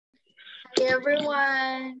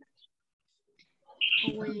everyone.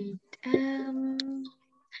 Wait.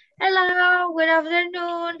 Hello, good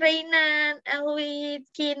afternoon, Reynan, Elwit,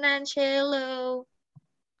 Kinan, Shelo.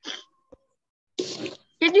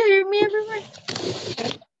 Can you hear me, everyone?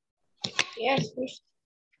 Yes, miss.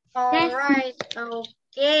 All right.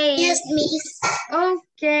 Okay. Yes, miss.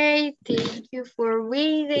 Okay. Thank you for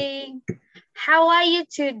waiting. How are you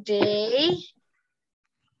today?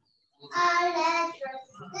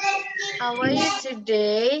 How are you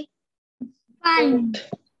today? Fine.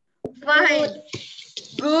 Fine.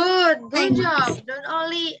 Good job. Don't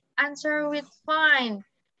only answer with fine.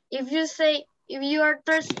 If you are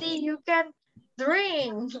thirsty, you can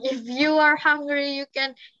drink. If you are hungry, you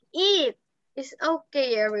can eat. It's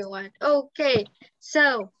okay, everyone. Okay.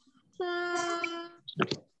 So,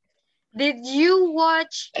 did you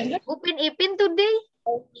watch Upin Ipin today?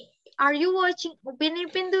 Are you watching Upin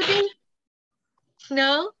Ipin today?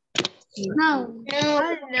 No? No.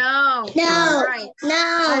 Oh, no. No. All right.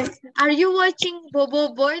 No. Are you watching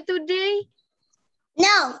Bobo Boy today?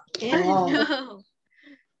 No. Oh, no.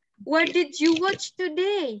 What did you watch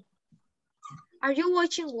today? Are you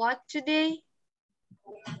watching what today?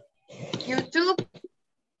 YouTube?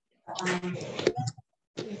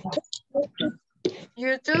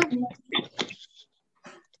 YouTube?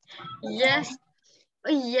 Yes.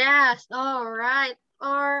 Yes. All right.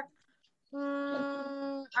 Or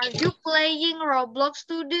are you playing Roblox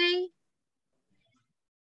today?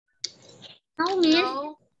 No, miss.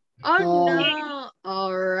 No. Oh, no.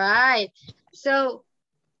 All right. So,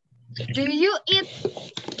 do you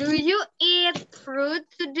eat fruit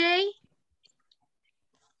today?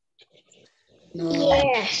 No.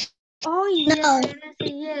 Yes. Oh, yes. No. Rena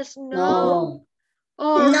say yes. No. No.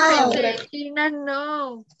 All right. No. Say Tina,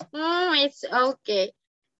 no. It's okay.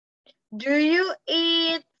 Do you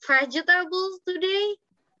eat vegetables today?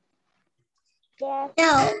 Yes.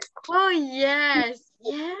 No. Oh, yes.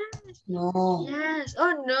 Yes. No. Yes.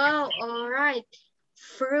 Oh, no. All right.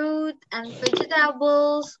 Fruit and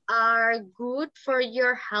vegetables are good for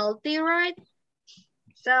your healthy, right?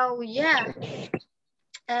 So, yeah.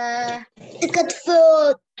 Good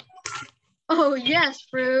food. Oh, yes,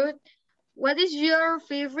 fruit. What is your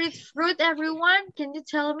favorite fruit, everyone? Can you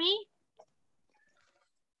tell me?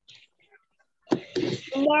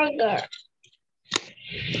 Burger.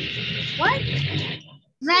 What?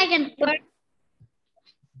 Dragon fruit.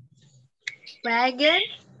 Dragon?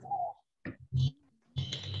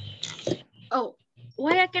 Oh,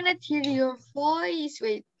 why I cannot hear your voice?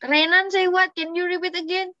 Wait, Renan say what? Can you repeat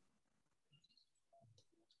again?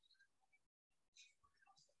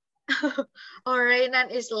 Oh, Renan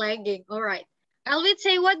is lagging. All right. Alvin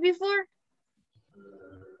say what before?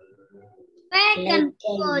 Dragon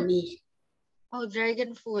food. Oh,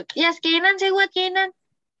 dragon food. Yes, Kenan say what, Kenan?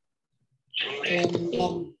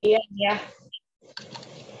 Yeah.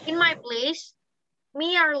 In my place,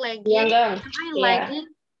 me are lagging. Yeah. Am I lagging?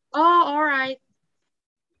 Oh, all right.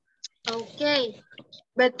 Okay.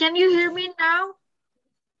 But can you hear me now?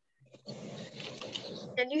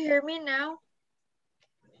 Can you hear me now?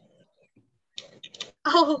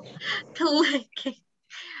 Oh, the lagging.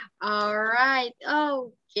 All right.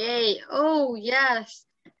 Okay. Oh, yes.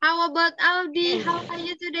 How about Audi? How are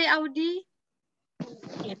you today, Audi?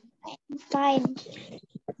 Fine.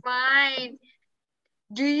 Fine.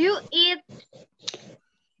 Do you eat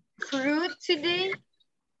fruit today?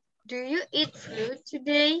 Do you eat fruit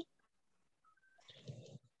today?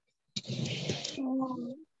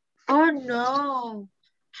 Oh, no.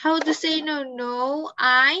 How to say no? No,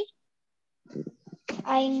 I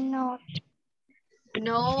not.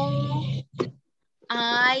 no,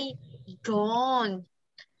 I don't.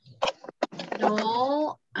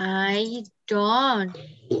 No, I don't.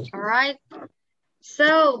 All right.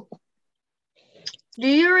 So, do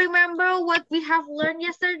you remember what we have learned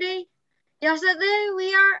yesterday? Yesterday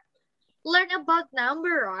we are learn about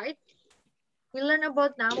number, right? We learn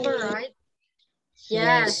about number, right?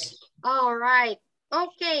 Yes. All right.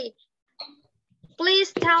 Okay.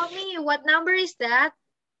 Please tell me what number is that?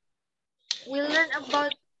 We learn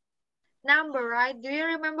about number, right? Do you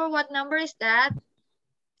remember what number is that?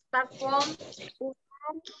 Start from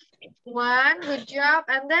 1. Good job.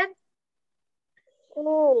 And then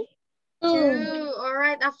 2. 2. All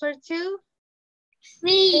right. After 2,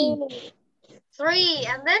 3. 3.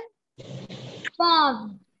 And then 4.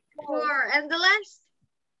 4. And the last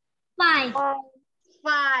 5.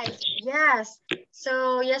 5. Yes.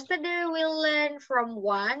 So yesterday we learned from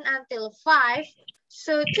 1 until 5.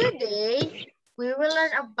 So today we will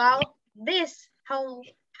learn about this.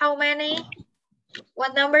 How many?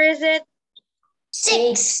 What number is it?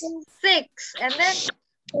 6. 6. And then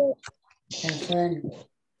 7.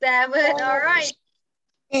 7. All right.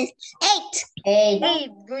 8.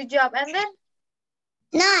 8. Good job. And then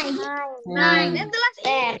 9. 9. And the last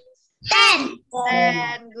 8. 10.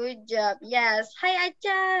 10. Good job. Yes. Hi,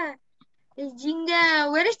 Acha. Hey, Jinga.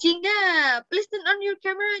 Where is Jinga? Please turn on your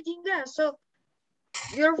camera, Jinga, so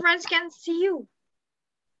your friends can see you.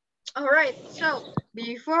 All right. So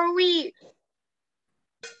before we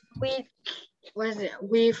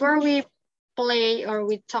play or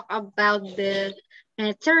we talk about the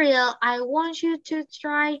material, I want you to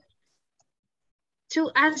try to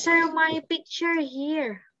answer my picture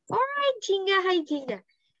here. All right, Jinga. Hi, Jinga.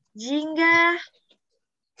 Jinga,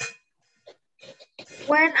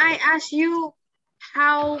 when I ask you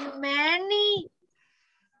how many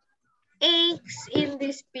eggs in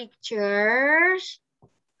these pictures,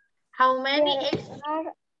 how many eggs?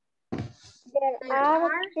 There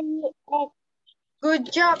are 3 eggs.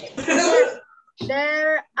 Good job. Yes,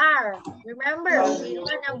 there are. Remember, we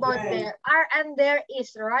learned about there are and there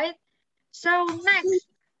is, right? So next,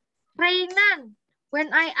 Reynan,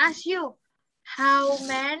 when I ask you, how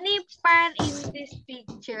many pen in this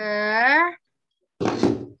picture?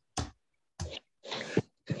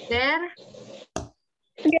 There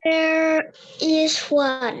is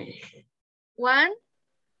 1. One?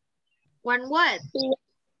 One what?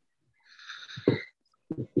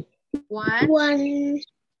 1 1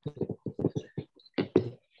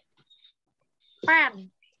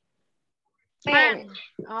 pen. Pen.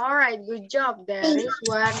 All right, good job. There is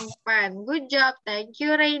 1 pen. Good job. Thank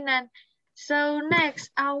you, Reynan. So next,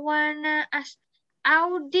 I wanna ask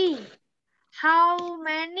Audi. How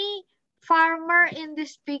many farmer in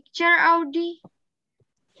this picture, Audi?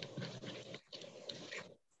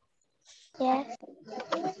 Yes.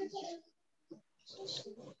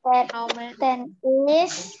 How many?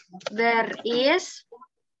 There is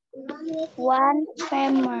 1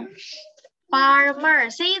 farmer.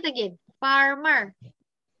 farmer. Say it again. Farmer.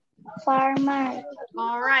 Farmer.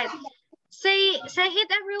 All right. Say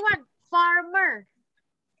it, everyone. Farmer.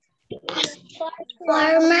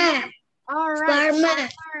 Farmer. All right.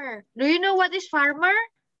 Farmer. Do you know what is farmer?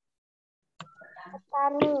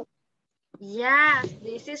 Farmer. Yes,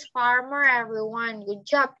 this is farmer, everyone. Good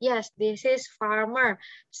job. Yes, this is farmer.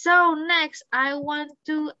 So next, I want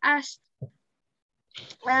to ask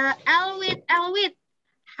Elwit,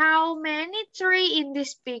 how many tree in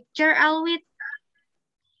this picture, Elwit?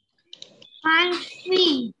 1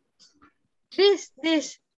 tree.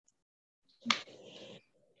 This.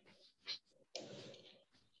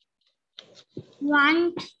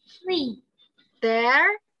 1 tree.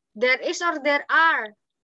 There is or there are?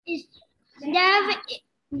 There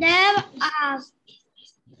are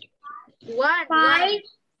 1. 5.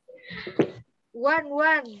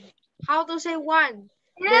 1. How to say 1?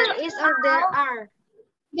 There is or there are?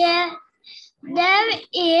 There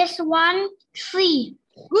is 1 tree.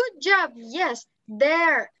 Good job. Yes,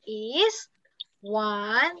 there is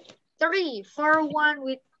 1 tree. For 1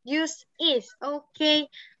 we use is. Okay.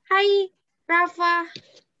 Hi, Rafa.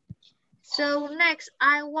 So next,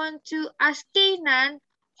 I want to ask Kainan,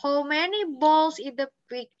 how many balls in the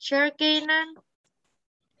picture, Kainan?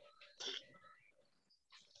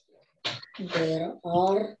 There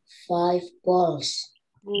are 5 balls.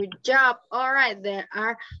 Good job. All right, there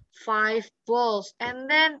are 5 balls. And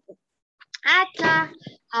then, Acha,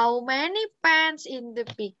 how many pens in the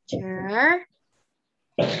picture?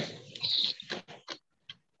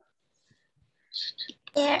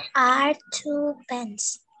 There are 2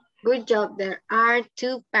 pens. Good job. There are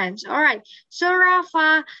 2 pens. All right. So,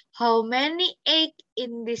 Rafa, how many eggs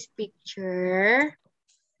in this picture?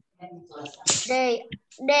 There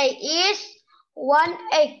is 1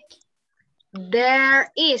 egg.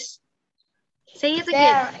 There is. Say it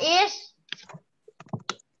again. There is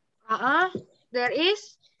There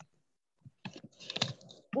is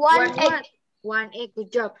 1 egg. what? 1 egg.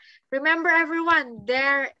 Good job. Remember, everyone,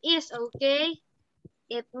 there is, okay?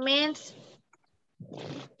 It means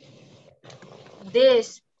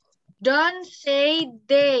this. Don't say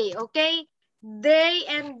they, okay? They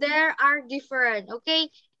and there are different, okay?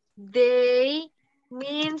 They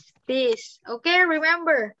means this, okay?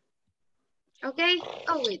 Remember, okay?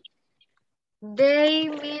 Oh, wait. They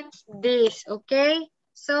means this, okay?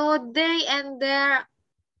 So they and there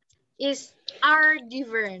are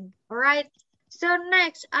different, all right? So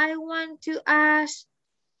next, I want to ask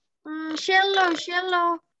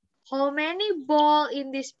Shello, how many ball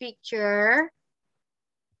in this picture?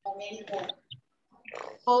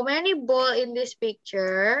 How many ball in this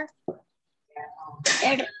picture?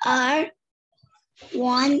 There are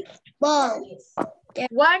 1 ball.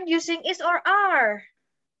 1 using is or are?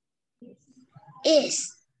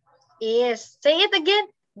 Is. is. Say it again.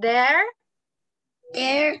 There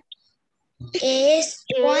is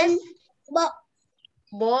one ball.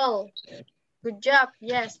 Ball. Good job.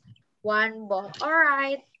 Yes, one ball. All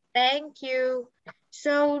right. Thank you.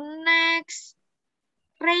 So next,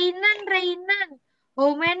 Rainan.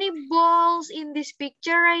 How many balls in this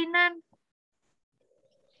picture, Rainan?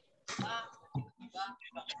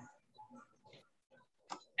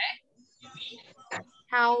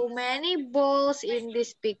 How many balls in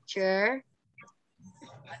this picture?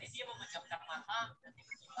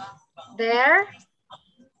 There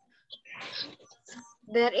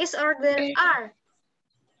is or there are?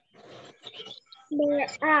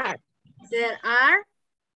 There are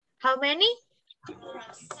how many?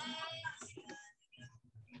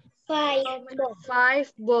 5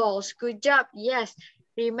 5 balls. Good job. Yes.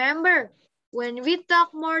 Remember, when we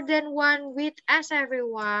talk more than one with us,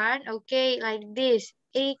 everyone, okay, like this,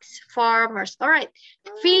 X farmers. All right.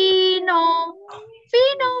 Fino,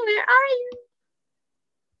 where are you?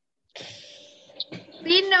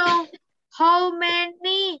 Fino, how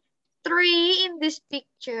many 3 in this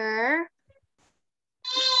picture?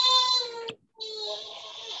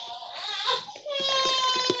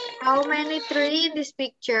 How many 3 in this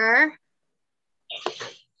picture?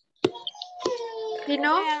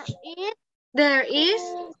 Fino? There is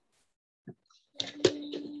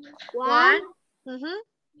 1.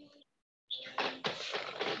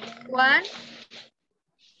 1,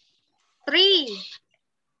 3.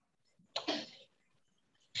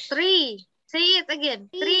 3. Say it again.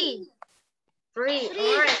 3. 3.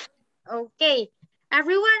 All right. Okay.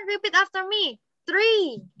 Everyone repeat after me.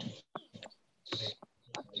 3.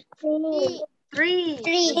 3.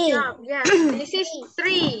 Good job. Yes, this is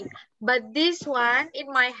 3. But this one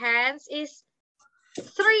in my hands is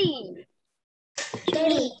 3.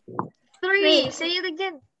 3. Say it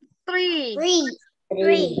again. 3. 3.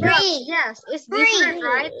 Good job. Yes, it's different,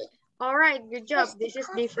 right? All right. Good job. This is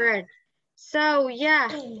different. So yeah.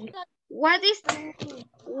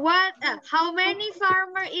 How many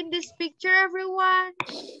farmer in this picture, everyone?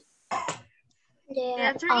 The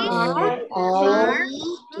answer is There are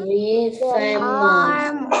 3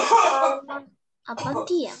 farmers. Apa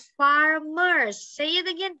dia? farmers. Say it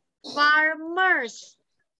again. Farmers.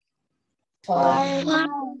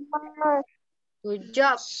 Good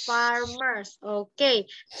job, farmers. Okay,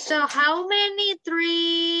 so how many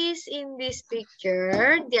trees in this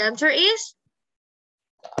picture? The answer is?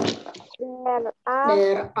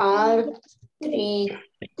 There are 3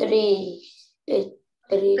 trees.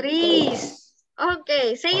 Trees.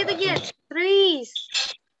 Okay, say it again. Trees.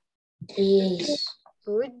 Trees.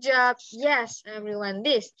 Good job. Yes, everyone,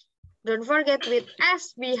 this. Don't forget with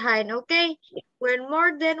S behind, okay? When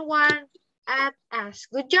more than one, add S.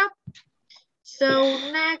 Good job. So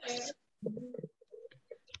next.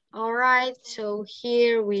 All right, so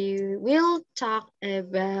here we will talk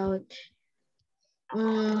about 6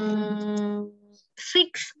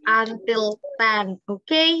 until 10,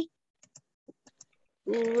 okay?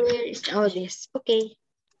 Where is this? Okay.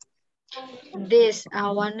 This,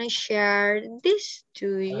 I want to share this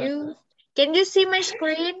to you. Can you see my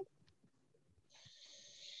screen?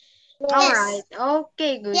 Yes. All right.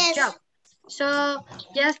 Okay, good job. So,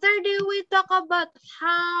 yesterday we talked about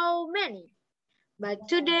how many. But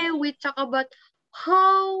today we talk about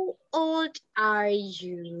how old are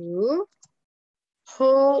you?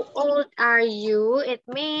 How old are you? It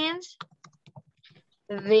means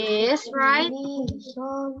this, right?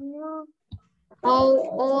 How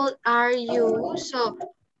old are you? So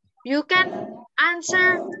you can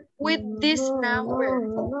answer with this number.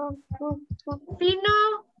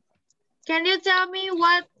 Fino, can you tell me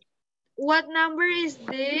what number is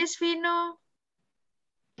this, Fino?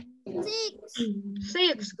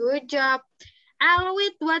 6. Good job.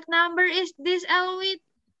 Elwit, what number is this, Elwit?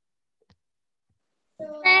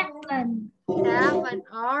 7. 7.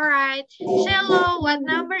 All right. Shello, what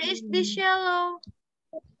number is this, Shello?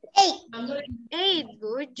 8. 8.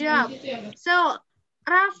 Good job. So,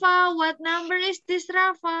 Rafa, what number is this,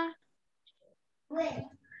 Rafa? 9.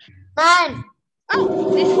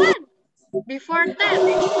 Oh, this one. Before 10.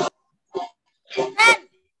 10.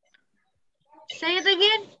 Say it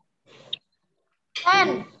again.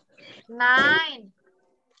 10. 9.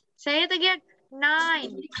 Say it again.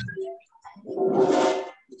 9.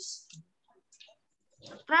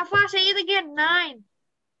 Rafa, say it again. 9.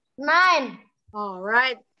 9. All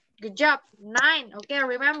right. Good job. 9. Okay,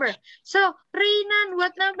 remember. So, Rainan,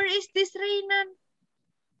 what number is this, Rainan?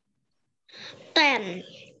 10.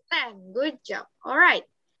 10. Good job. All right.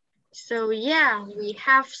 So, yeah, we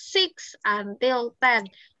have 6 until 10.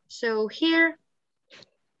 So, here,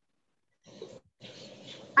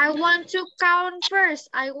 I want to count first.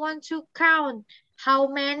 I want to count. How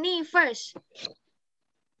many first?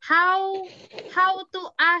 How to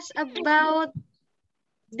ask about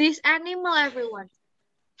this animal, everyone?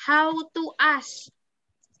 How to ask?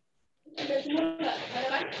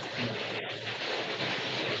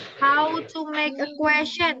 How to make a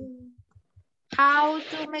question? How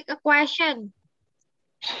to make a question?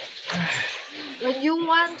 When you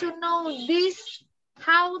want to know this,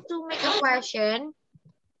 how to make a question?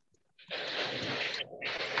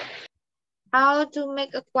 How to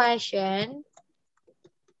make a question?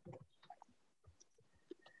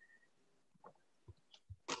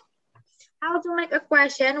 How to make a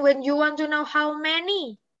question when you want to know how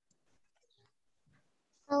many?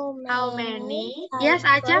 How many? Yes,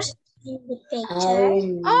 Aja? In the picture.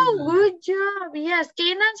 Oh, good job. Yes.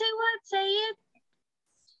 Kenan, say what? Say it.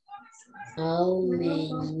 How many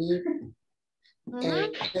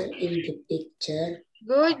tigers in the picture?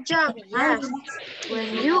 Good job. Yes.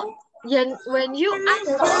 When you ask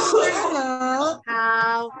your friend,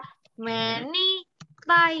 how many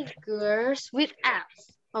tigers with F?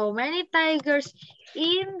 How many tigers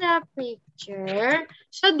in the picture?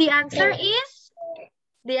 So the answer is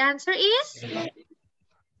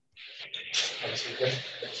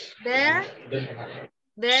there.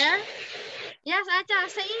 There. Yes, Acha,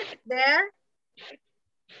 say it. There.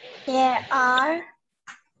 There are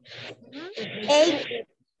eight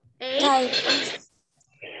tigers.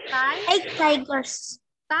 Eight tigers.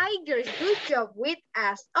 Tigers. Good job with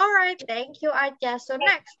us. All right. Thank you, Acha. So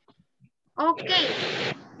next. Okay.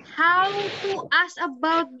 How to ask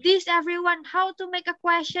about this, everyone? How to make a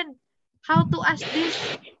question? How to ask this?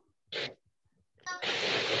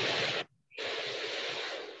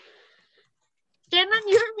 Kenan,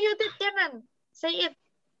 you're muted, Kenan. Say it.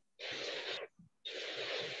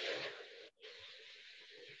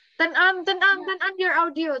 Turn on your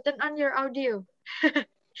audio. Turn on your audio.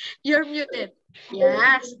 You're muted.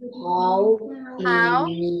 Yes. How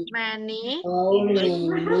many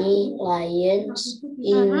lions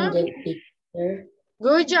in the picture?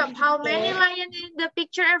 Good job. How many lions in the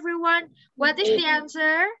picture, everyone? What is the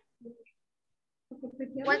answer?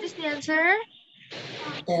 What is the answer?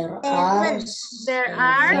 There are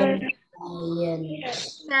seven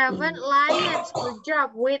lions. 7 lions. Good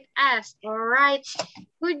job with us. All right.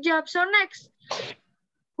 Good job. So next,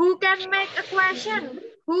 who can make a question?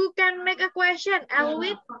 Who can make a question?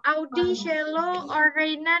 Elwit, Audi, Shelo, or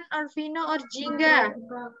Reynan, or Vino, or Jingga,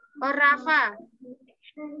 or Rafa?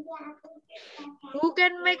 Who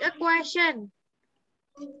can make a question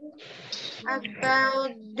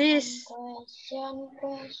about this?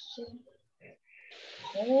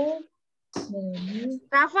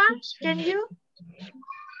 Rafa, can you?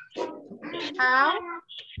 How?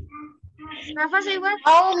 Rafa, say what?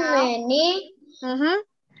 How many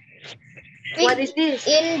What is this?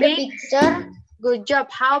 in the picture? Good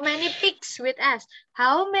job. How many pigs with us?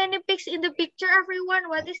 How many pigs in the picture, everyone?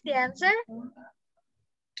 What is the answer?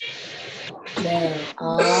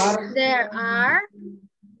 There are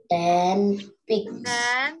 10 pigs.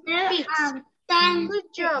 10 pigs. Good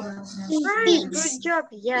job. Right, good job.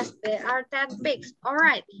 Yes, there are 10 pigs. All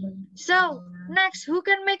right. So, next, who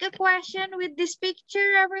can make a question with this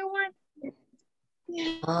picture, everyone?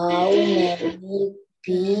 How many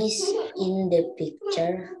bees in the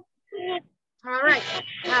picture? All right.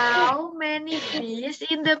 How many bees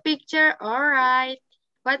in the picture? All right.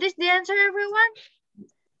 What is the answer, everyone?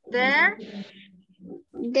 There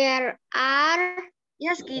are.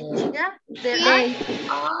 Yes, Jingga. There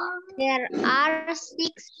are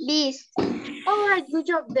 6 bees. All right, good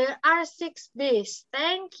job. There are 6 bees.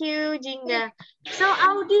 Thank you, Jingga. So,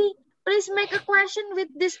 Audi, please make a question with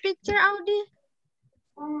this picture, Audi.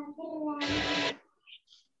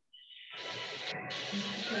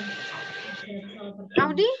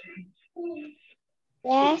 Audi?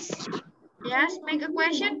 Yes. Yes, make a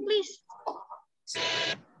question, please.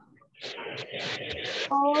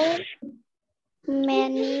 How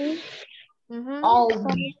many in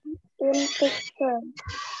picture?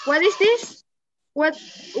 What is this? What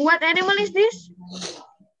animal is this?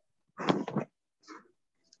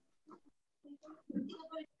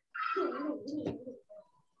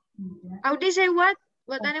 Audi, say what?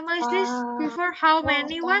 What animal is this? Before, how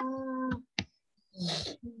many what?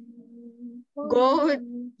 Goat.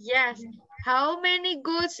 Yes. How many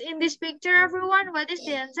goats in this picture, everyone? What is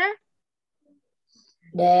the answer?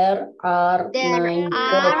 There are 9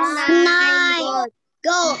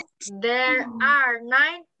 goats. There are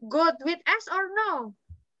 9 goats with S or no?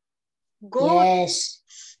 Goats.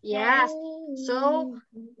 Yes. So,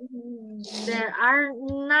 there are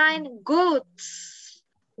 9 goats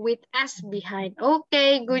with S behind.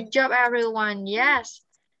 Okay, good job, everyone. Yes.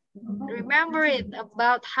 Remember it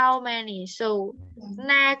about how many. So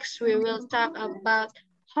next we will talk about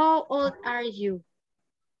how old are you?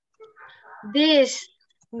 This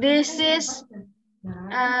is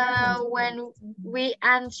when we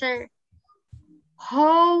answer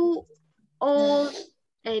how old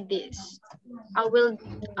it is. I will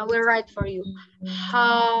write for you.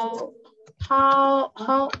 How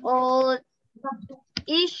old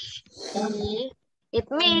is he? It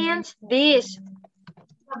means this.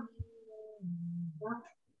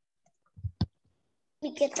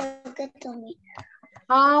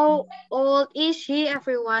 How old is he,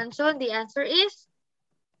 everyone? So the answer is?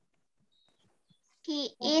 He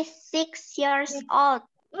is 6 years old.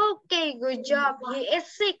 Okay, good job. He is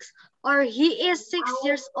 6 or he is 6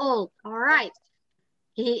 years old. All right.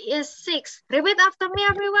 He is 6. Repeat after me,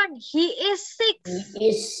 everyone. He is 6. He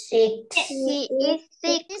is 6. He is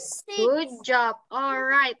 6. Good job. All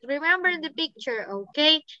right. Remember the picture,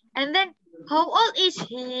 okay? And then, how old is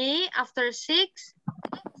he after 6?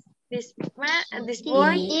 This boy?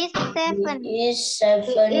 He is 7. He is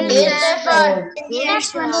 7 He is years 7. old. Good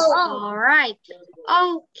job. All right.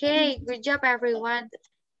 Okay. Good job, everyone.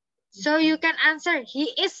 So you can answer,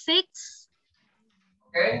 he is 6.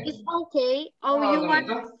 It's okay. Oh, you want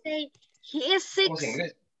to say, he is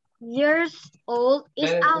 6 years old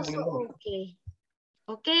is also okay.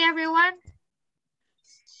 Okay, everyone?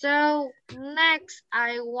 So next,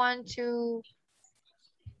 I want to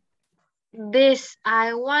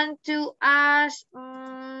ask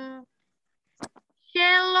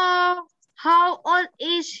Hello, how old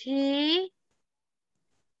is he?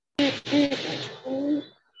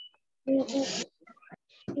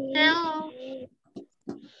 Hello.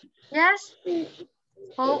 Yes?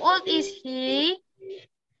 How old is he?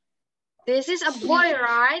 This is a boy,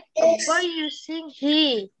 right? A boy using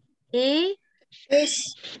he. He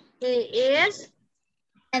is 7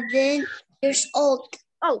 years old.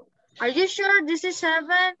 Oh, are you sure this is 7?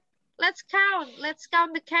 Let's count. Let's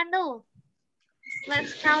count the candle.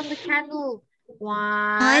 Let's count the candle.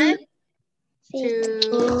 1,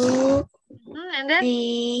 2, and then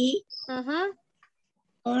 3,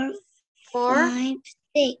 4, 5,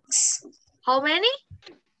 6. How many?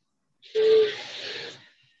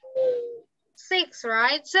 6,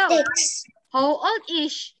 right? So, 6. how old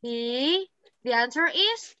is he? The answer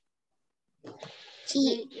is?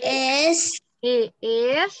 He is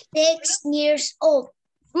 6 years old.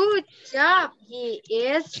 Good job. He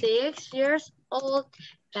is 6 years old.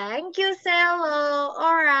 Thank you, Cello.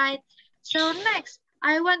 All right. So next,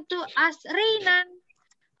 I want to ask Reynan.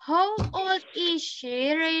 How old is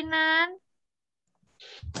she, Reynan?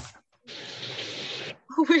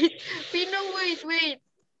 Wait, Pino,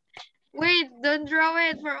 wait. Don't draw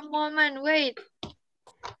it for a moment. Wait.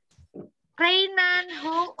 Reynan,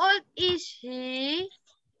 how old is he?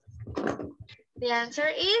 The answer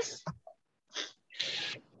is?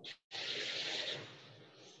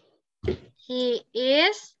 He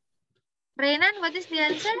is? Reynan, what is the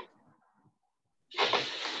answer?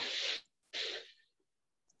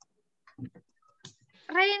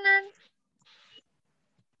 Reynan.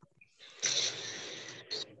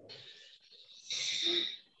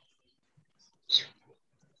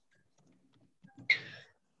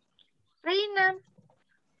 Reynan,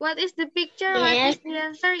 what is the picture? Yes. What is the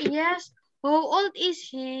answer? Yes. How old is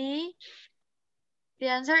he? The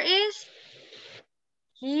answer is?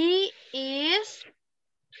 He is?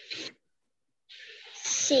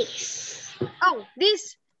 6. Oh,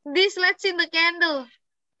 this, let's see the candle.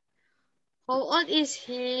 How old is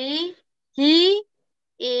he? He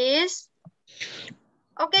is?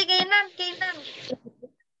 Okay, Kainan.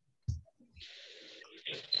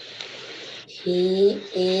 He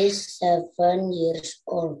is 7 years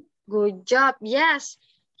old. Good job. Yes,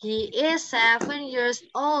 he is 7 years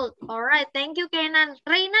old. All right. Thank you, Kainan.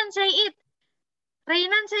 Reynan, say it.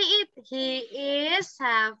 Reynan, say it. He is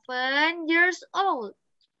 7 years old.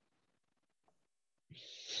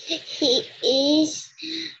 He is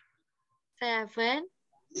 7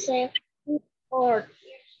 4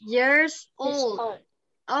 years old.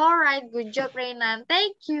 All right. Good job, Reynan.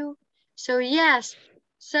 Thank you. So, yes.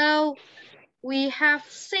 So, we have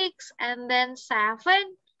 6 and then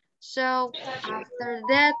 7. So after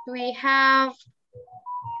that we have,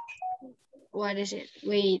 what is it?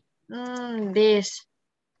 Wait, this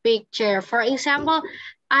picture. For example,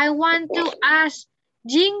 I want to ask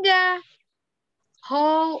Jinga,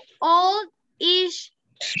 how old is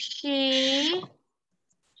she?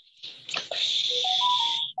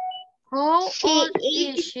 How old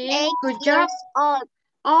is she? Good job. Old.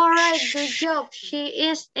 All right, good job. She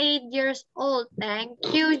is 8 years old. Thank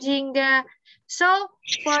you, Jinga. So,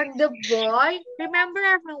 for the boy, remember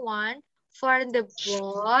everyone, for the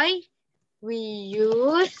boy, we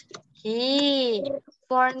use he.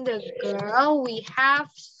 For the girl, we have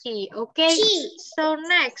she. Okay? She. So,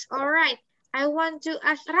 next, all right. I want to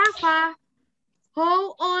ask Rafa,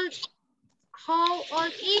 how old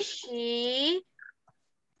is she?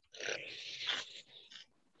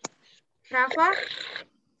 Rafa,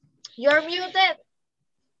 you're muted.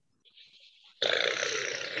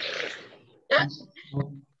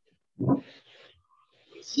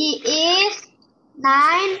 She is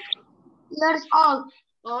 9 years old.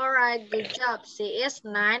 All right, good job. She is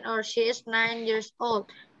 9 or she is 9 years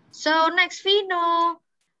old. So next, Vino.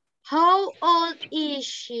 How old is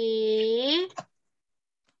she?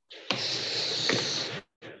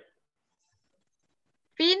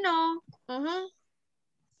 Vino.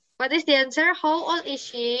 What is the answer? How old is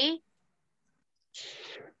she?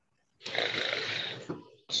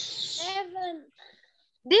 7.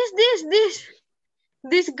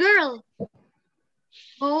 This girl.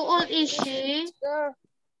 How old is she?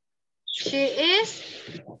 She is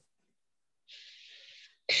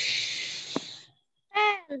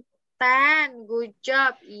 10. 10. Good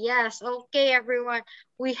job. Yes. Okay, everyone.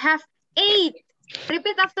 We have 8.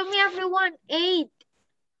 Repeat after me, everyone. 8.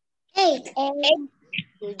 8.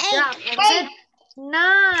 Good job. And then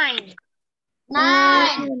 9. 9.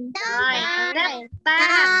 9. And then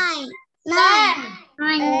 10.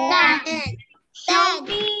 9. Show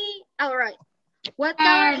me. All right. What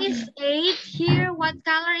color is 8 here? What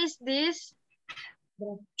color is this?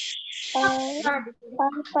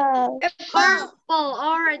 Purple. Purple.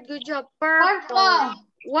 All right. Good job. Purple.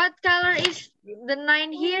 What color is the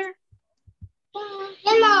 9 here?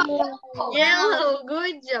 Yellow. Yellow.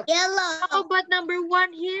 Good job. Yellow. How about number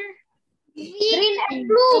 1 here? Green and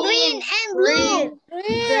blue. Green and blue.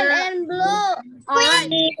 Green and blue. All right.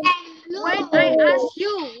 Blue. When I ask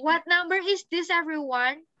you, what number is this,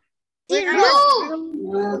 everyone? Zero.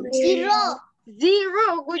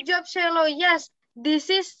 0. Good job, Shelo. Yes, this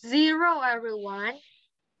is 0, everyone.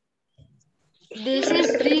 This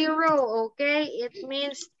is 0, okay? It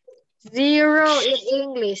means 0 in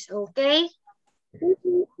English, okay?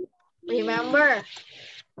 Remember?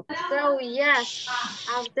 So, yes,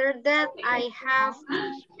 after that, I have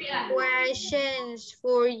questions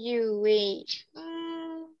for you. Wait.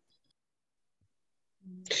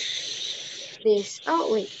 This.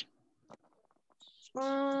 Oh, wait.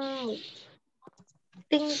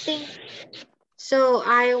 Ting, ting. So,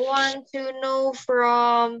 I want to know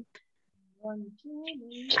from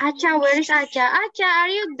Acha. Where is Acha? Acha, are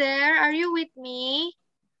you there? Are you with me?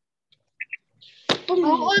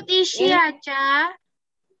 How old is she, Acha?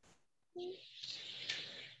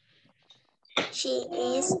 She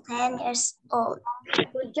is 10 years old.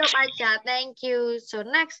 Good job, Acha. Thank you. So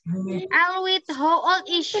next, Elwit. How old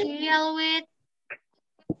is she, Elwit?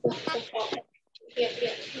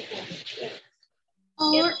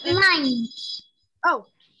 9. Oh,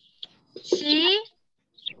 she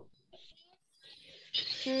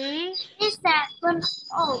Is 7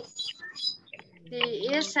 old. She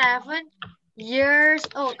is 7 years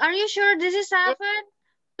old. Are you sure this is 7?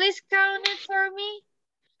 Please count it for me.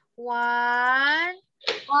 1,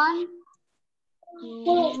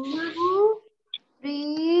 2,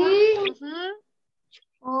 3,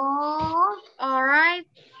 4. All right.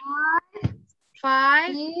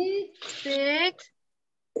 5, 6,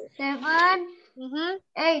 7,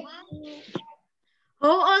 8.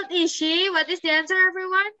 How old is she? What is the answer,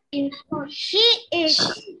 everyone? She is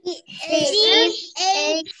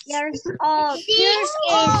 8 years old. Yes.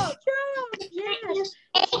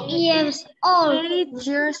 8 years old. 8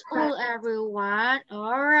 years old, everyone.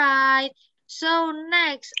 All right. So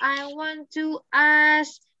next, I want to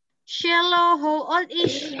ask Shello, how old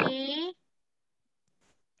is she?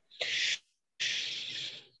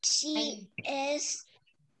 She is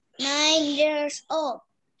 9 years old.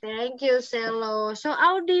 Thank you, Shello. So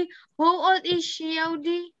Audi, how old is she,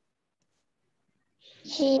 Audi?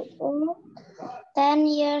 She is 10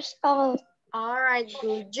 years old. All right,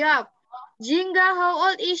 good job. Jinga, how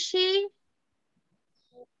old is she?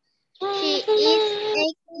 She is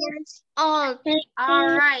 8 years old. All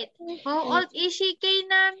right. How old is she,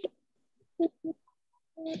 Kainan?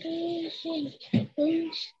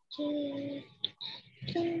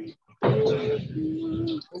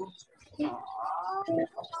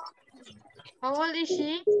 How old is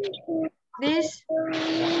she? This?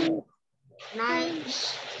 9.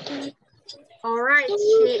 All right,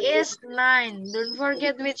 she is 9. Don't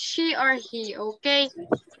forget with she or he, okay?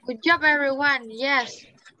 Good job, everyone. Yes.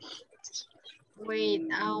 Wait,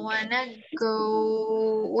 I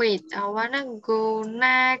wanna go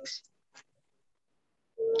next.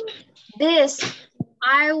 This.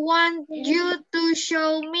 I want you to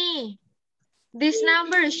show me this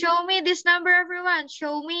number. Show me this number, everyone.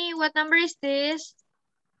 Show me. What number is this?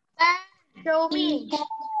 Show me.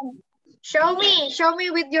 Show me. Show me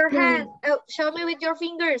with your hand. Oh, show me with your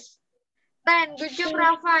fingers. 10. Good job,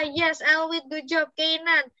 Rafa. Yes, Elwit. Good job,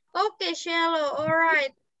 Kainan. Okay, Shallow. All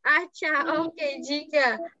right. Acha. Okay,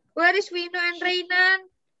 Jika. Where is Wino and Rainan?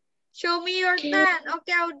 Show me your 10.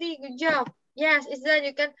 Okay, Audi. Good job. Yes, it's done.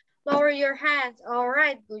 You can lower your hands. All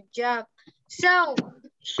right. Good job. So,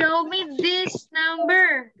 show me this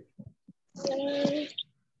number. All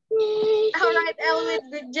right, Elwit.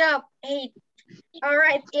 Good job. 8. All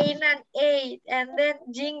right, Kainan. 8. And then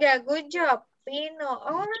Jinga. Good job. Pino.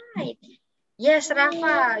 All right. Yes,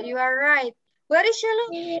 Rafa, you are right. Where is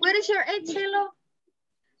Shelo? Where is your 8, Shelo?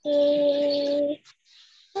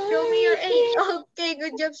 Show me your 8. Okay,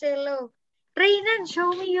 good job, Shelo. Rainan,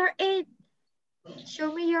 show me your 8.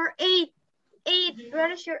 Show me your 8. 8.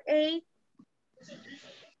 Where is your 8?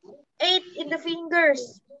 8 in the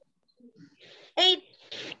fingers. 8.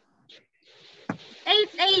 8,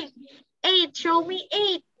 8. 8. Show me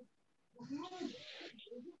 8.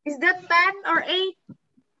 Is that 10 or 8?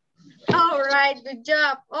 All right, good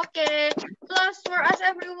job. Okay, applause for us,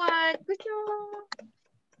 everyone. Good job.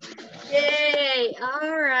 Yay.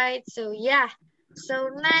 All right. So, yeah. So,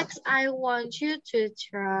 next, I want you to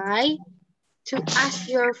try to ask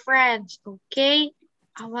your friends. Okay?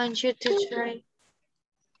 I want you to try.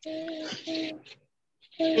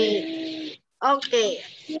 Okay.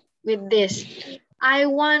 With this. I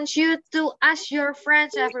want you to ask your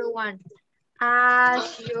friends, everyone.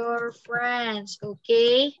 Ask your friends.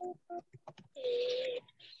 Okay?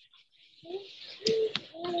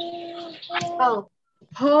 Oh.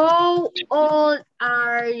 How old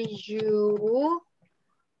are you?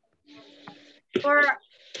 Or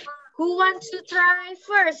who wants to try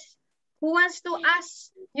first? Who wants to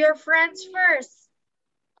ask your friends first?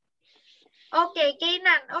 Okay,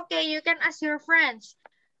 Kainan. Okay, you can ask your friends.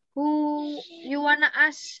 Who you wanna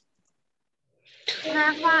ask?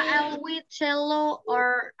 Rafa, Elwit, Cello,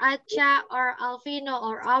 or Acha, or Alvino,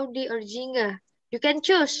 or Audi, or Jinga. You can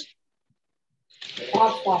choose.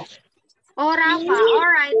 Rafa. Oh, Rafa. All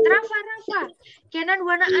right. Rafa. Kainan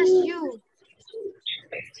wanna ask you.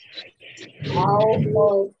 How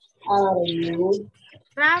old are you?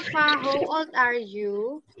 Rafa, how old are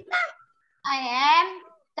you? I am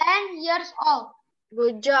 10 years old.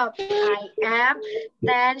 Good job. I am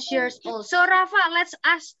 10 years old. So Rafa, let's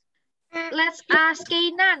ask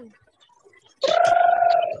Kainan.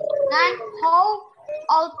 And how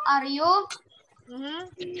old are you?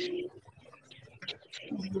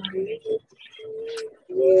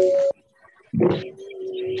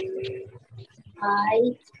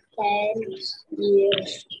 I 10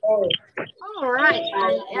 years old. All right,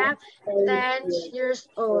 I am 10 years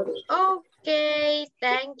old. Okay,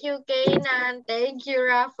 thank you, Kainan. Thank you,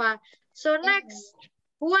 Rafa. So next,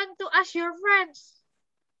 who want to ask your friends?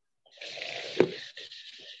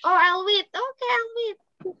 Oh, Elwit. Okay, Elwit.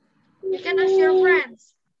 You can ask your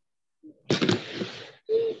friends.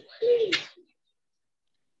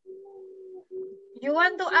 You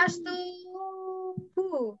want to ask to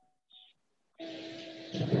who?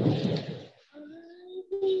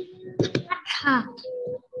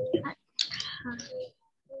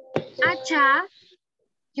 Acha.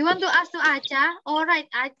 You want to ask to Acha? All right,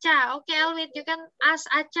 Acha. Okay, Elwit, you can ask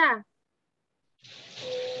Acha.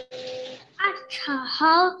 Acha,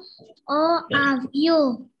 how old are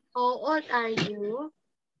you? How old are you?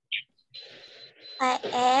 I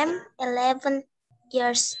am 11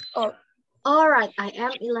 years old. All right, I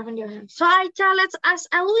am 11 years old. So Acha, let's ask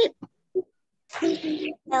Elwit.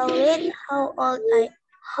 Elwin, how old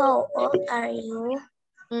are you?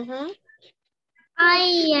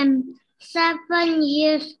 I am 7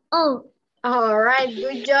 years old. All right,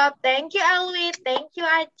 good job. Thank you, Elwit. Thank you,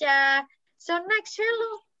 Acha. So next,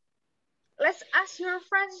 Hello. Let's ask your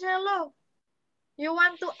friends, Hello. You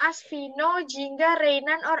want to ask Vino, Jingga,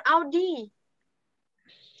 Rainan, or Audi?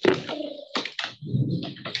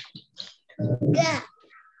 Yeah.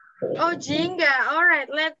 Oh, Jingga. All right,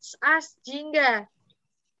 let's ask Jingga.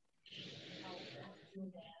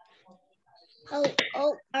 How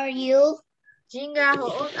old are you? Jingga, how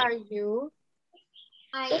old are you?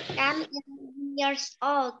 I am 11 years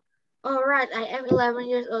old. All right, I am 11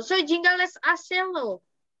 years old. So, Jingga, let's ask Hello.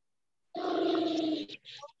 How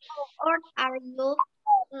old are you?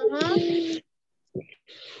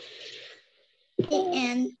 I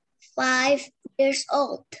am 5 years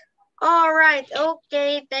old. All right,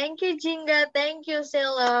 okay. Thank you, Jinga. Thank you,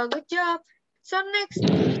 Sela. Good job. So next,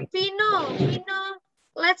 Vino. Vino,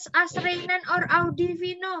 let's ask Reynan or Audi,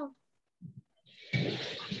 Vino.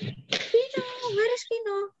 Vino, where is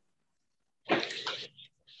Vino?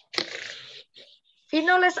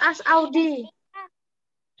 Vino, let's ask Audi.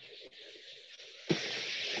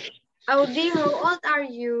 Audi, how old are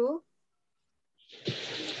you?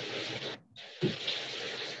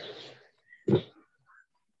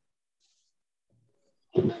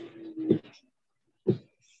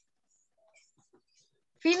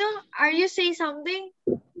 Vino, are you saying something?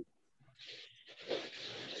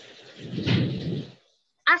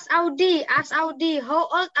 Ask Audi, how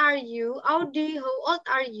old are you? Audi, how old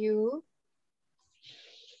are you?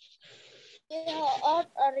 How old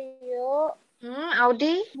are you?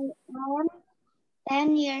 Audi? I'm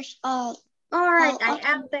 10 years old. All right, I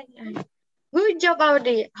am 10 years. Good job,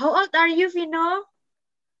 Audi. How old are you, Vino?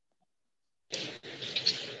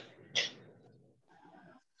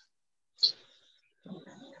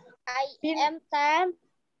 I am 10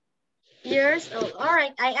 years old. All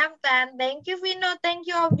right, I am 10. Thank you, Vino. Thank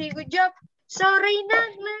you, Audi. Good job. So,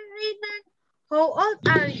 Reynan, how old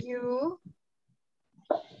are you?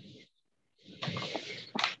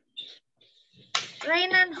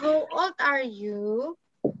 Reynan, how old are you?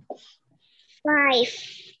 5.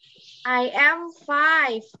 I am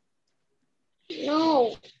 5.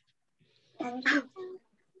 No.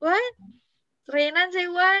 What? Reynan, say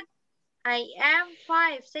what? I am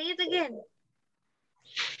 5. Say it again.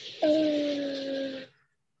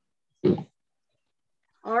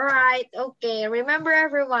 All right, okay. Remember,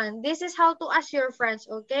 everyone, this is how to ask your friends,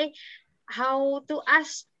 okay? How to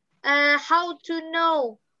ask, how to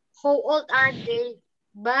know how old are they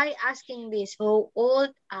by asking this. How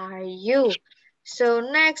old are you? So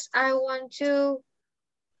next, I want to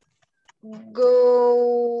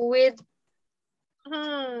go with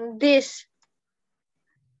this.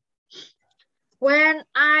 When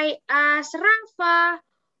I ask Rafa,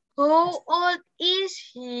 how old is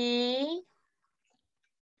he?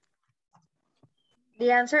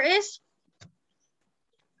 The answer is?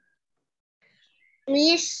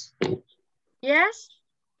 Miss. Yes?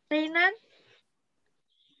 Reynan?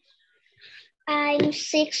 I'm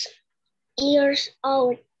 6 years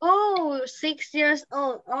old. Oh, 6 years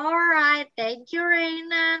old. All right. Thank you,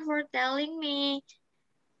 Reynan, for telling me.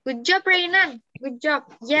 Good job, Reynan. Good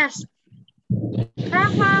job. Yes.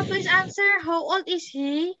 Rafa, please answer. How old is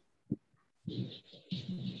he?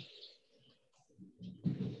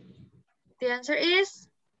 The answer is?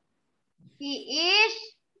 He is.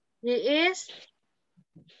 He is?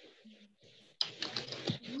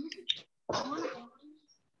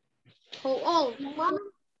 How old? He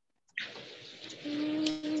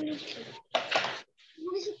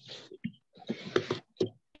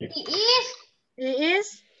is. He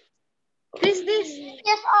is? This.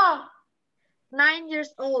 Years old. 9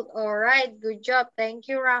 years old. All right. Good job. Thank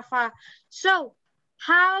you, Rafa. So,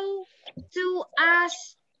 how to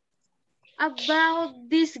ask about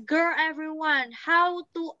this girl, everyone? How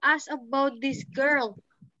to ask about this girl?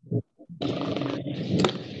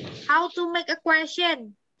 How to make a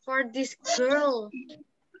question for this girl?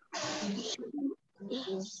 How old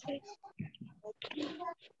is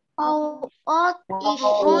How old?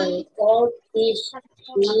 How old is she?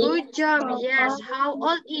 Good job. Yes. How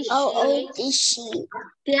old is How she? old is she?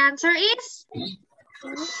 The answer is?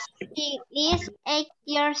 She is 8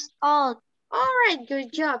 years old. All right.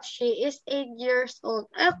 Good job. She is 8 years old.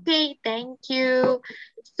 Okay. Thank you.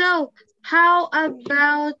 So, how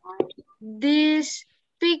about this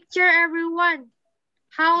picture, everyone?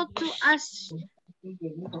 How to ask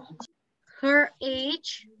her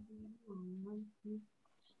age?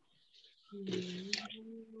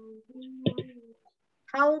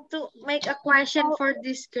 How to make a question for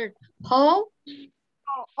this girl? How?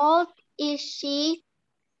 How old is she?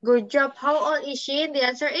 Good job. How old is she? The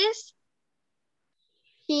answer is?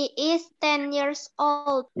 She is 10 years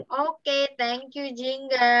old. Okay, thank you,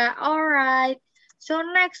 Jinga. All right. So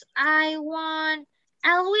next, I want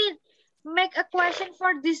Elwin. Make a question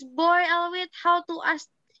for this boy, Elwin. How to ask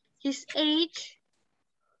his age?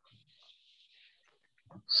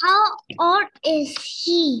 How old is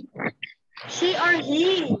he? She or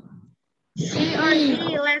he? She or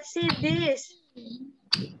he? Let's see this.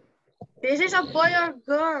 This is a boy or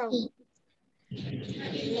girl?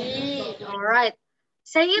 He. All right.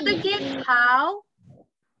 Say it again. How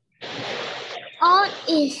Old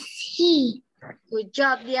is he? good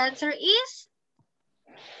job. The answer is?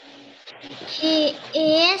 He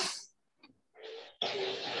is.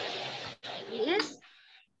 He is?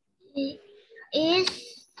 He is.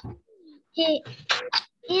 He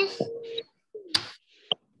is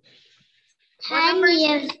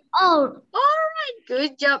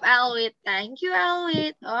Elwit. Thank you,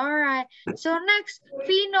 Elwit. All right. So next,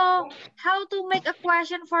 Fino, how to make a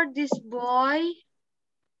question for this boy?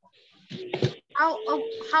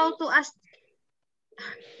 How to ask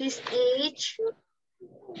his age?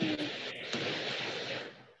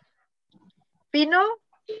 Fino?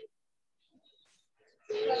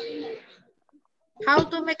 How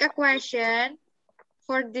to make a question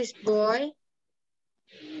for this boy?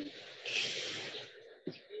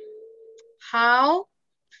 How?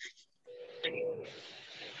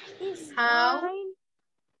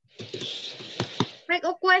 Make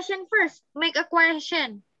a question first. Make a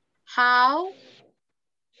question. How?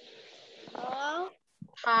 How?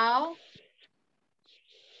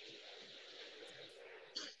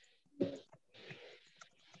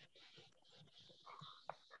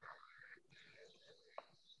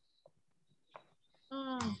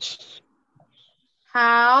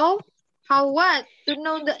 How? How what? To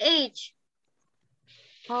know the age.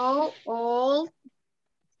 How old?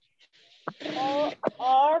 How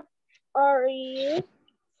old are you?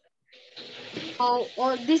 How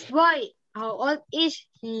old this boy? How old is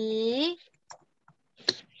he?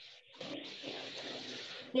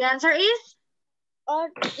 The answer is?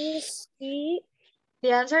 Old is he?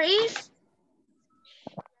 The answer is?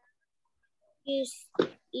 He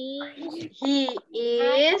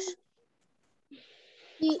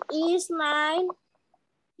is 9.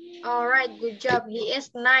 All right, good job. He is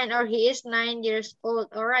 9 or he is 9 years old.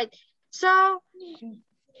 All right. So,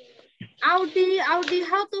 Audi, how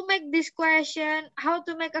to make this question? How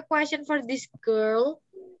to make a question for this girl?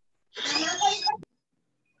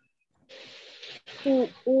 Make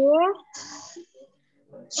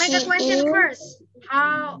a question first.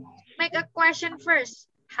 How? Make a question first.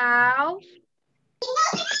 How?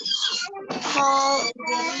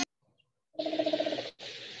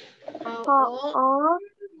 How old?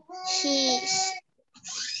 She is.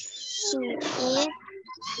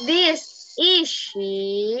 This is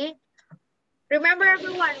she. Remember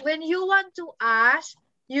everyone, when you want to ask,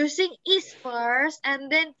 using is first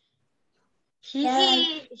and then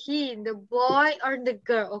he, the boy or the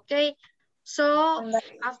girl, okay? So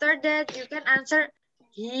after that, you can answer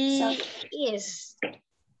he is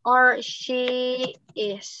or she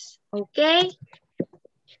is, okay?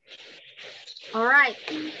 All right.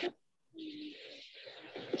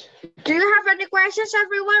 Do you have any questions,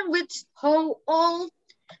 everyone, with how old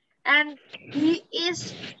and he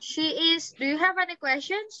is, she is? Do you have any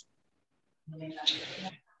questions? Do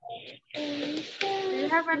you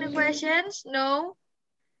have any questions? No?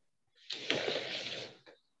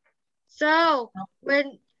 So,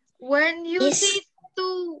 when you see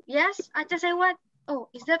two, yes, Acha say what? Oh,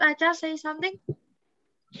 is that Acha say something?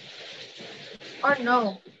 Or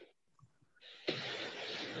no?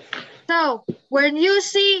 So, when you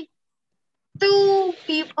see two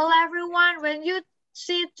people, everyone, when you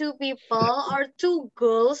see two people or two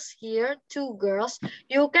girls here, two girls,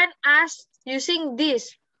 you can ask using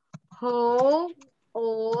this. How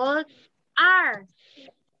old are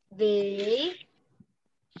they?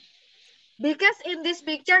 Because in this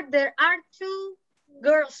picture, there are two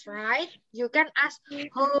girls, right? You can ask,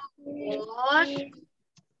 how old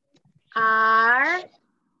are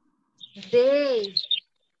they?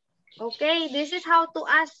 Okay, this is how to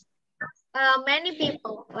ask many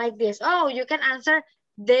people like this. Oh, you can answer,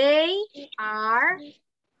 they are.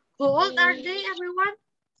 How old are they, everyone?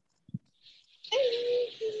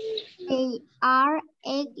 They are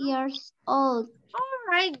 8 years old. All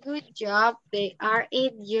right, good job. They are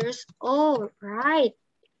 8 years old, right?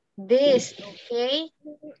 This, okay?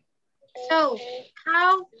 So,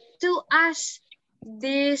 how to ask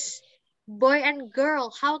this boy and girl?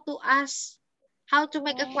 How to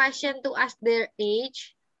make a question to ask their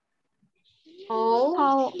age?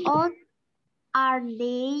 How old are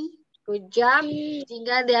they? Good job.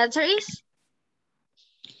 Tinggal the answer is?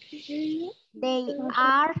 They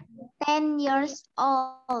are 10 years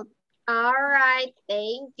old. All right,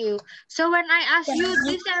 thank you. So when I ask you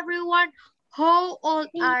this, everyone, how old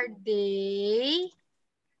are they?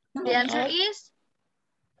 The answer is?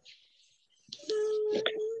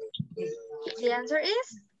 The answer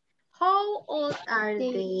is? How old are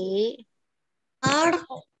they?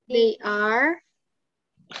 They are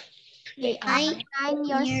 9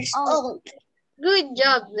 years old. Good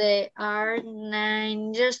job. They are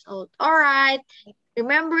 9 years old. All right.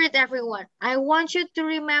 Remember it, everyone. I want you to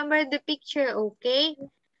remember the picture, okay?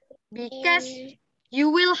 Because you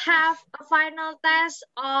will have a final test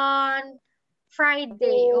on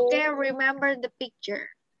Friday, okay? Remember the picture.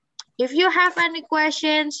 If you have any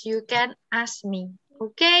questions, you can ask me,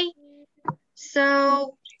 okay?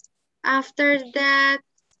 So, after that,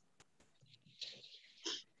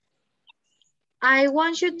 I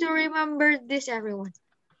want you to remember this, everyone.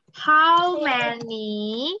 How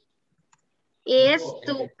many is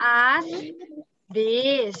to ask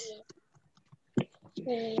this.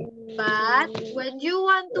 But when you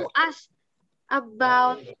want to ask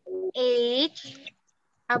about age,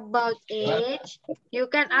 you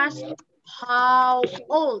can ask how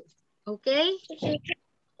old, okay?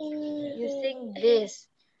 Using this.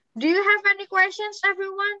 Do you have any questions,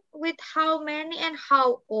 everyone, with how many and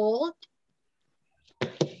how old?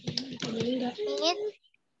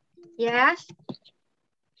 Yes.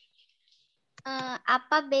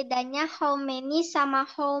 Apa bedanya how many sama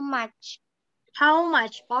how much? How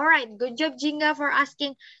much? All right. Good job, Jinga, for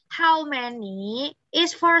asking how many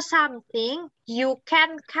is for something you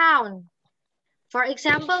can count. For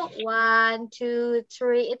example, 1, 2,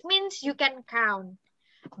 3. It means you can count.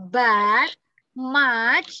 But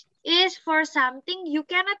much is for something you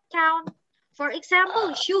cannot count. For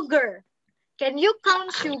example, sugar. Can you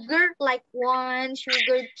count sugar like 1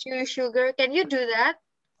 sugar, 2 sugar? Can you do that?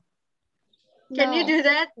 Can you do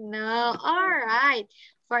that? No. All right.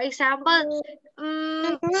 For example,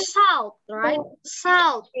 salt, right?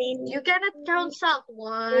 Salt. You cannot count salt.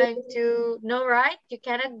 1, 2. No, right? You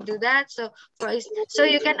cannot do that. So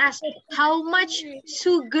you can ask, how much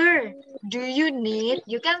sugar do you need?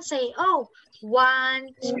 You can say, oh,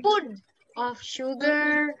 1 spoon of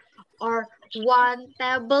sugar, or 1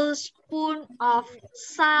 tablespoon of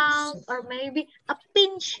salt, or maybe a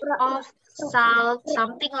pinch of salt,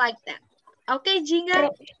 something like that. Okay, Jinga,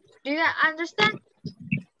 do you understand?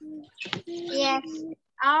 Yes.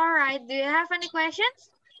 All right. Do you have any questions?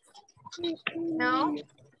 No?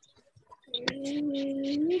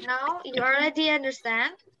 No? You already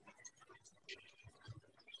understand?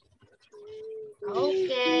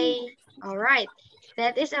 Okay. All right.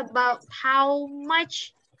 That is about how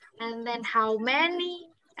much, and then how many,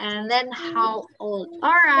 and then how old.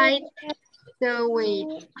 All right. So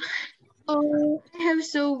wait. I have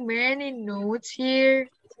so many notes here.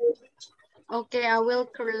 Okay, I will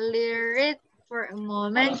clear it for a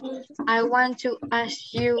moment. I want to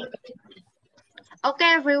ask you. Okay,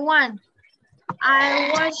 everyone.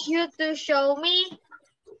 I want you to show me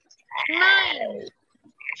 9.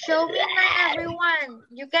 Show me 9, everyone.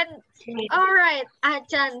 You can. All right,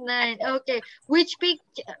 Acha 9. Okay, which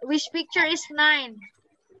picture is 9?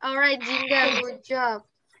 All right, Jinga, good job.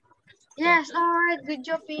 Yes, all right, good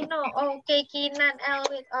job, Pino. Okay, Kinan,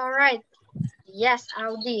 Elwin, all right. Yes,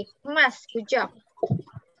 Audi, Mas, good job.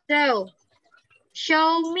 So,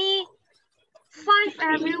 show me 5,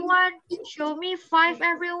 everyone. Show me 5,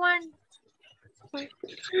 everyone. 5.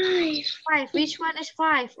 Which one is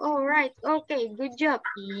 5? All right. Okay. Good job.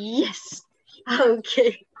 Yes.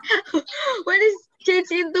 Okay. What is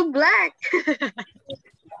changed into black?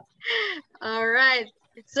 All right.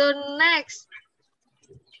 So next,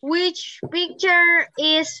 which picture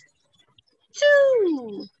is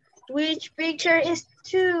 2? Which picture is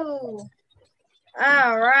 2?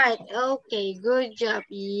 All right. Okay. Good job.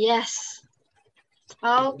 Yes.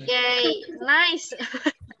 Okay. Nice.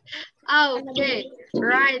 Okay,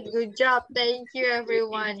 right, good job. Thank you,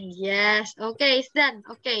 everyone. Yes, okay, it's done.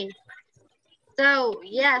 Okay, so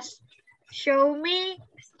yes, show me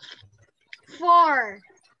 4.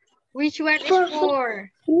 Which one is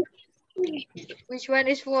 4? Which one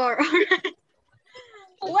is 4?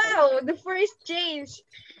 Wow, the first change.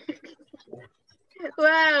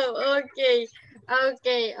 Wow, okay,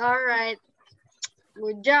 okay, all right.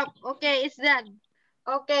 Good job. Okay, it's done.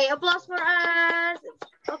 Okay, applause for us.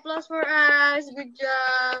 Applause for us. Good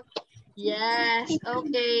job. Yes,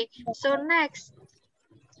 okay. So next,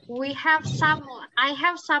 I have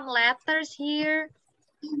some letters here.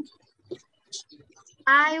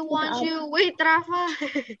 I want you, wait, Rafa.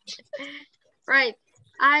 Right.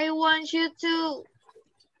 I want you to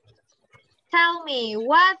tell me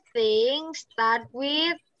what things start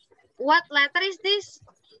with, what letter is this?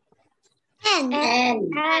 N.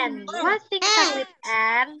 N. What things start with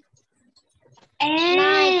N?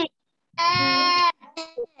 N.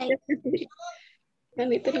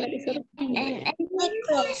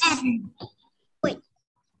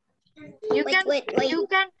 You can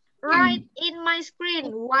write in my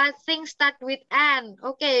screen what things start with N.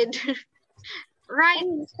 Okay. Right.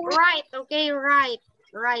 Okay, right.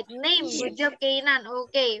 Name. Good job, Kainan.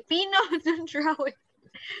 Okay. Pino, don't draw it.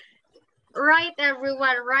 Right,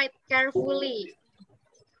 everyone. Write carefully.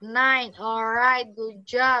 9. All right. Good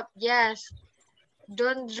job. Yes.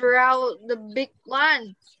 Don't draw the big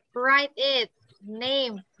one. Write it.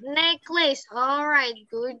 Name. Necklace. All right.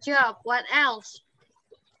 Good job. What else?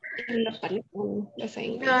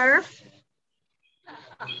 Nerve.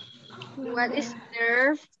 What is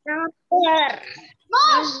nerve? Number.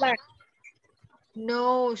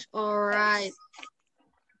 Nose. All right.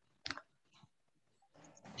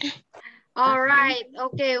 All right.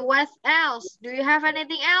 Okay. What else? Do you have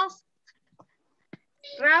anything else?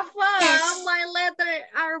 Rafa, Yes. my letters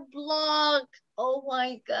are blocked. Oh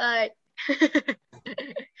my God.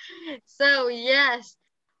 So, yes.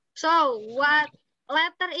 So, what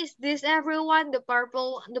letter is this, everyone? The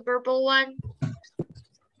purple one?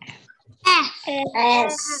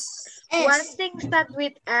 S. What things start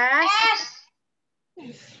with S?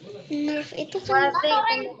 Nerve itu What kan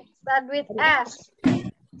things start with S?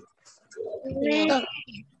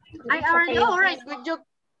 I already, oh, right. Good job,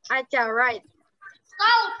 Acha, right.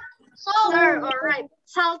 Sir, all right.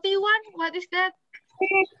 Salty one, what is that?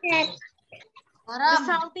 The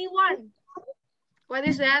salty one. What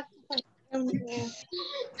is that?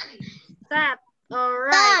 Sad. All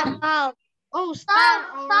right. Oh, star.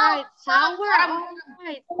 All right. Sour. All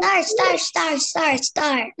right. Star.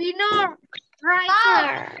 Pinor. Right.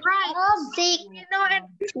 Star. Right. Sick. Pinor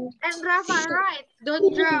and Rafa. Right.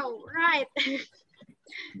 Don't draw. Right.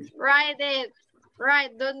 Write it.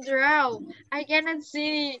 Right. Don't draw. I cannot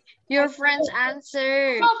see your friend's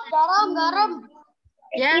answer. Garam.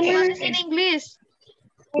 Yes. What is in English?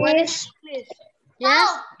 What is English?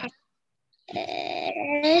 Yes.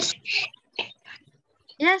 S.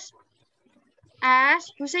 Yes.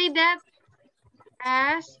 As. Who say that?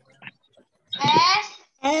 As.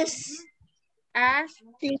 S. As.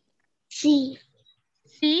 C. See.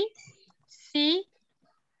 See.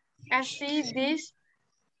 As see this.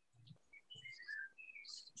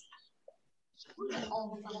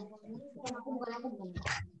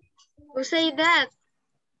 Who say that?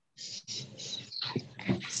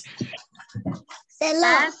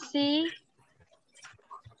 Stella. As see.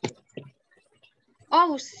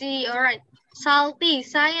 Oh, see. All right. Salty.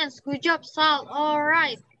 Science. Good job, Salt. All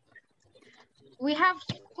right. We have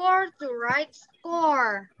score 2, right?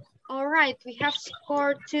 Score. All right. We have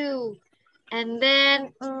score 2. And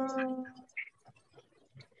then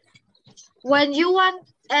when you want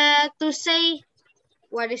to say,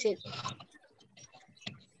 what is it?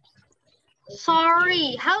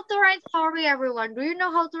 Sorry. How to write sorry, everyone? Do you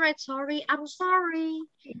know how to write sorry? I'm sorry.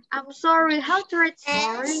 I'm sorry. How to write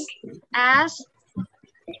sorry? As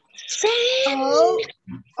O.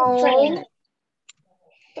 O.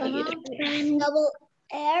 Double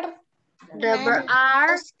R. Double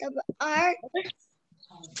R. Double R.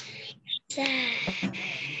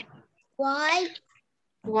 Y.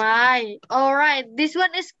 Y. All right. This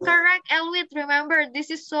one is correct, Elwit. Remember, this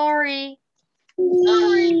is sorry.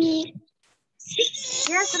 Sorry.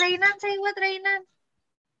 Yes, Rainan. Say what, Rainan?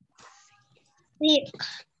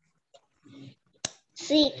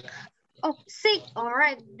 Sick. Oh, sick. All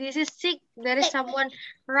right. This is sick. There is someone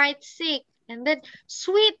write sick. And then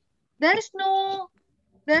sweet. There is no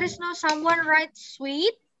someone write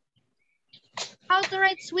sweet. How to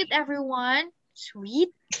write sweet, everyone?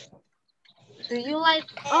 Sweet. Do you like?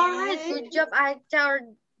 All right. Good job, Acha.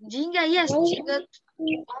 Jinga. Yes, Jinga.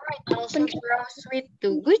 All right. Also draw sweet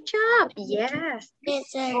too. Good job. Yes.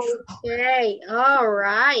 Yes, sir. Okay. All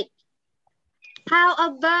right. How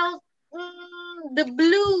about the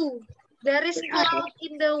blue? There is cloud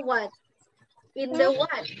in the what? In the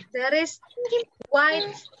what? There is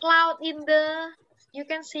white cloud in the, you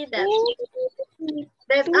can see that.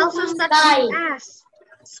 That also starts with S.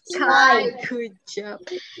 Sky. Good job.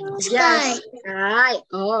 Yes, sky.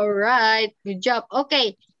 All right. Good job.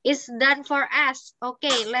 Okay. It's done for S.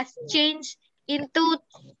 Okay. Let's change into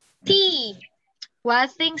T.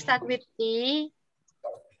 What things start with T?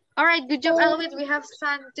 All right. Good job, Elwin. We have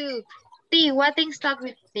sun too. T. What things start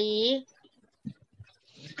with T?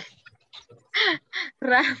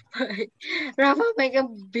 Rafa make a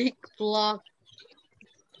big block.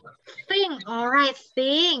 Thing. All right.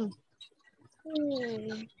 Thing.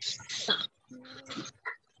 Stop.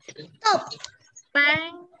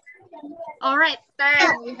 Tang. All right.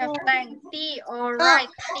 Tang. We have tang. T. All right.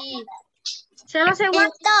 T. Shall I say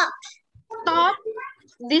what? Stop. Top.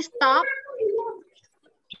 This top.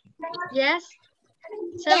 Yes.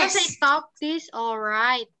 Shall I say top? This. All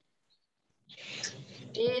right.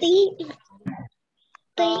 This.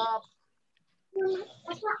 Top.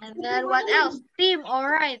 And then what else? Team. All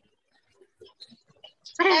right.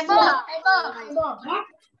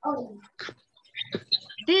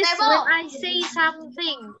 This, when I say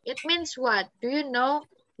something, it means what? Do you know?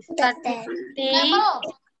 Start with T.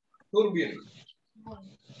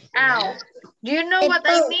 Ow. Do you know what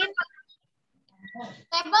I mean?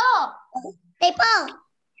 Table.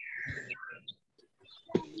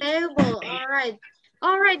 Table. All right.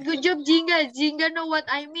 All right, good job, Jinga. Jinga know what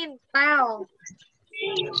I mean. Pal.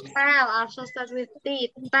 Pal also starts with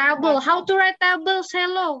T. Table. How to write tables?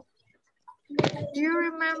 Hello. Do you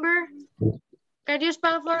remember? Can you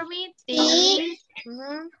spell for me? T.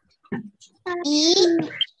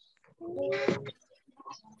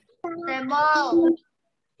 Table.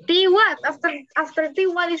 T what? After T,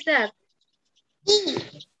 what is that?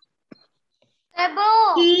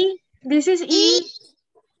 Table. E. This is E.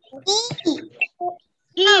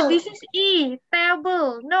 E. This is E.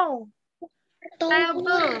 Table. No.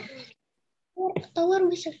 Table. Tower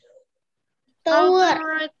bisa. How to Tower.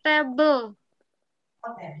 write table?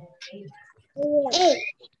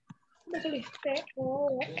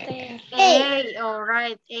 A. All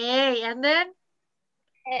right. A. And then?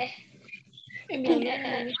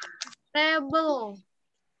 Table.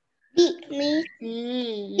 B.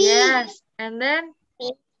 B. Yes. And then?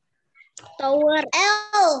 Tower.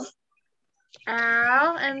 L.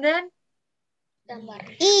 L. And then?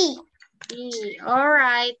 E. E. All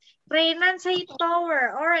right. Raynan say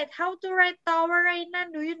tower. All right. How to write tower,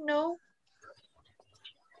 Raynan? Do you know?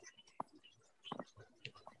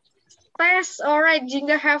 Test. All right.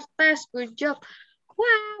 Jinga have test. Good job.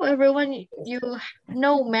 Wow. Everyone, you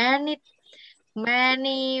know many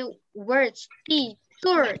words.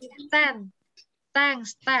 Tour.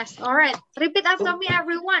 Thanks. Test. All right. Repeat after me,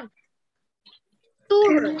 everyone.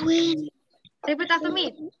 Tour. Repeat after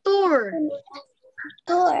me. Tour.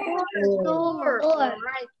 Tour. All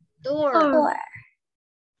right. Tour.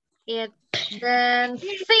 It then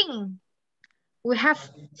thing. We have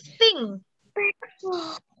thing.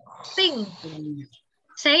 Thing.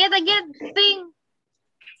 Say it again. Thing.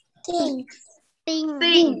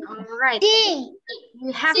 All right.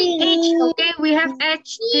 We have H. Okay. We have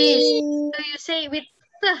H. This. So you say with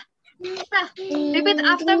th. Repeat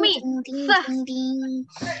after me.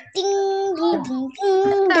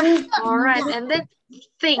 All right. And then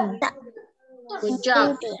thing. Good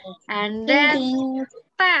job. And then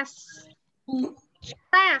pass.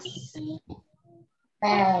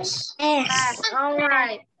 All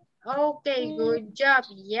right. Okay. Good job.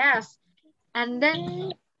 Yes. And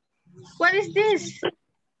then what is this?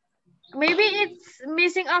 Maybe it's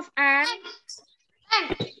missing of an.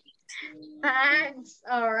 Thanks.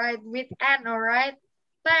 All right. With an. All right.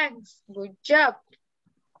 Thanks. Good job.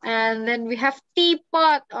 And then we have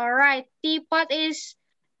teapot. All right. Teapot is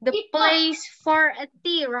the place for a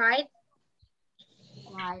tea, right?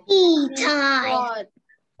 Tea time.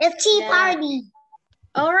 It's tea party.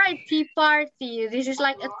 All right. Tea party. This is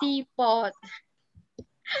like a teapot.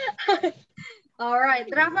 All right.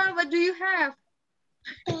 Rafa, what do you have?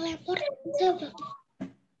 Teleport.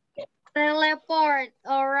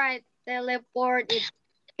 All right. Teleport.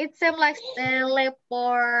 It seems like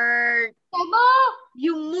teleport.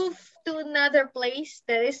 You move to another place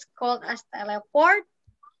that is called as teleport.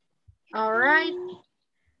 All right.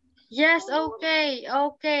 Yes, okay.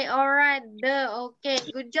 Okay, all right. Okay.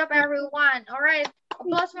 Good job, everyone. All right.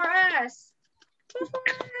 Applause for us.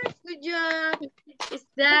 Good job. It's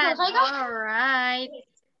done. All right.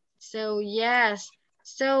 So, yes.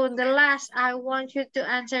 So, the last, I want you to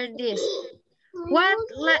answer this.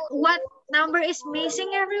 What number is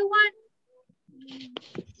missing, everyone?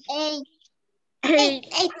 8.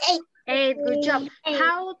 8. Good job.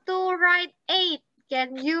 How to write 8?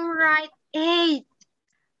 Can you write 8?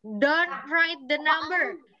 Don't write the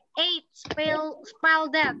number. 8. Spell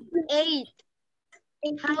that. 8.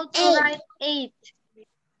 How to write 8?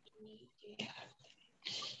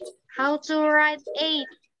 How to write 8?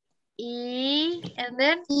 E and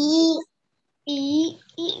then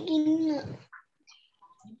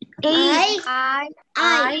I.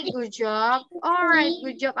 Good job. All right.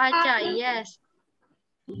 Good job, Acha. Yes.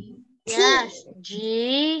 Yes.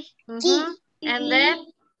 G. And then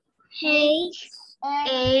H.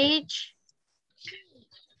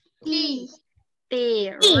 T.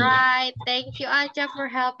 Right. Thank you, Acha, for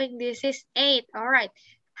helping. This is 8. All right.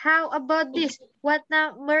 How about this? What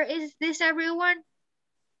number is this, everyone?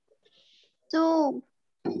 2. No.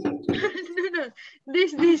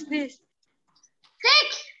 This.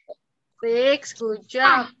 6. Good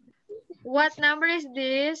job. What number is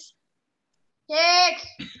this? 6.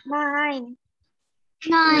 9.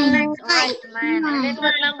 All right, 9. And then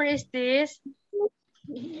what number is this?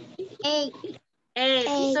 8.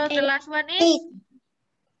 8. So the last one is?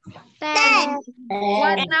 10.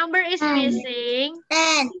 What number is missing?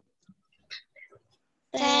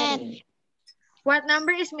 10. What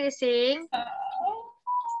number is missing?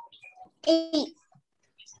 8.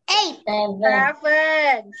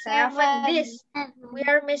 7. This. We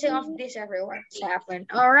are missing of this, everyone. 7.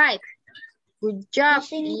 All right. Good job.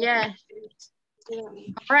 Yes. All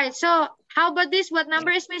right, so how about this? What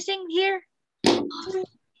number is missing here?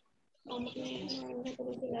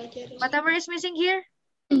 What number is missing here?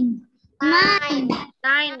 9.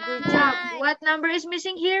 9, good job. What number is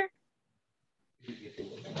missing here?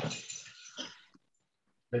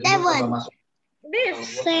 7.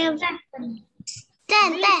 This. 7. 10.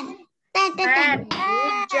 10. Good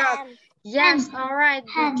job. Yes, all right.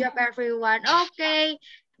 Good job, everyone. Okay.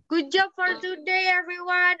 Good job for today,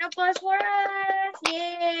 everyone. Applause for us.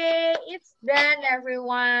 Yay. It's done,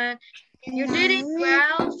 everyone. You did it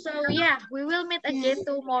well. So, yeah, we will meet again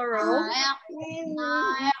tomorrow.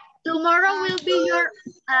 Tomorrow will be your,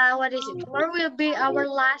 Tomorrow will be our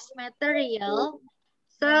last material.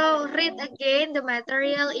 So read again the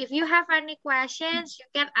material. If you have any questions, you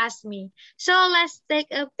can ask me. So let's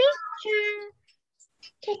take a picture.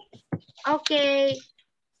 Okay.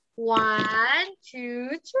 1, 2,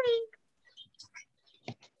 3.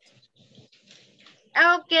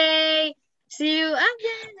 Okay. See you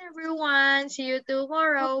again, everyone. See you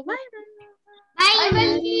tomorrow. Bye. Bye, Bye.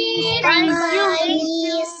 Bye, Thank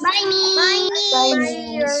you. Bye, Bye. Bye.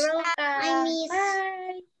 You're welcome. Bye,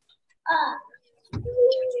 Bye.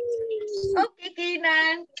 Okay,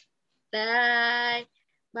 Kinan. Bye.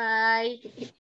 Bye.